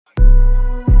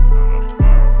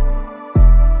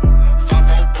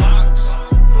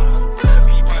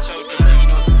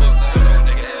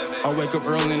wake up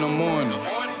early in the morning.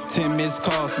 10 missed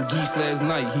calls from geese last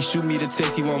night. He shoot me the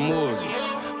text, he want more of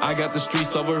it. I got the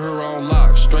streets over here on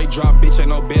lock. Straight drop, bitch, ain't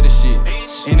no better shit.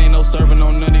 And ain't no serving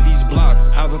on none of these blocks.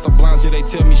 I was at the blinds, yeah, they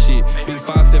tell me shit. Big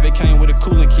 5-7 came with a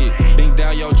cooling kit. Bink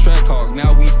down your track hawk,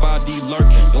 now we 5D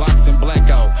lurking. Glocks and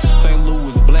blackout, St.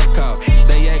 Louis black cop.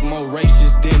 They act more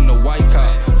racist than the white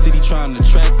cop. City trying to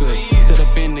track us. Set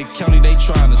up in the county, they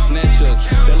trying to snatch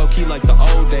us. They low key like the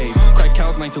old days. Crack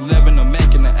house 911, a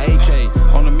Mac and the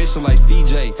AK. On a mission like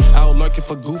CJ. Out lurking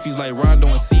for goofies like Rondo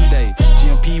and C-Day.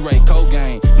 Gmp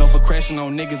Raykoeegang. Known for crashing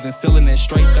on niggas and selling that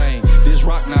straight thing. This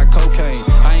rock not cocaine.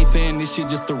 I ain't saying this shit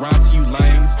just to rhyme to you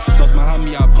lames. Lost behind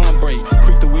me, I pump brake.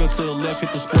 Creep the wheel to the left,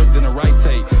 hit the sport, then the right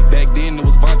take. Back then it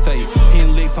was Vontae.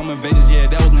 Hitting licks, home invaders, yeah,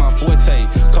 that was my forte.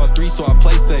 Caught 3, so I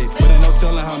play safe. But ain't no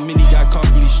telling how many got caught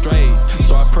from these strays.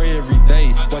 So I pray every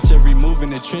day. Watch every move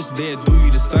in the trench, they'll do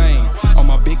you the same. On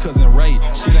my big cousin Ray,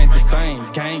 shit ain't the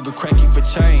same. Gang will crack you for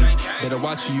change. Better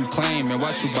watch who you claim and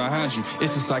watch who behind you.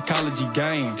 It's a psychology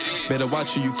game. Better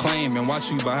watch who you claim and watch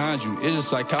who behind you. It's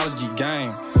a psychology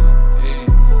game.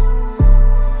 Yeah.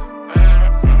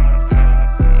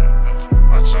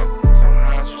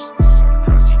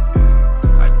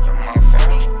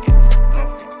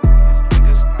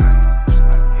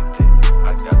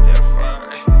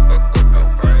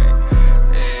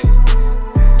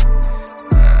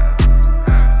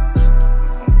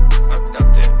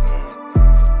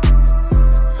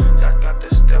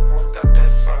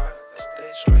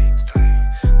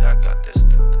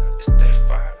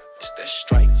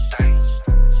 Straight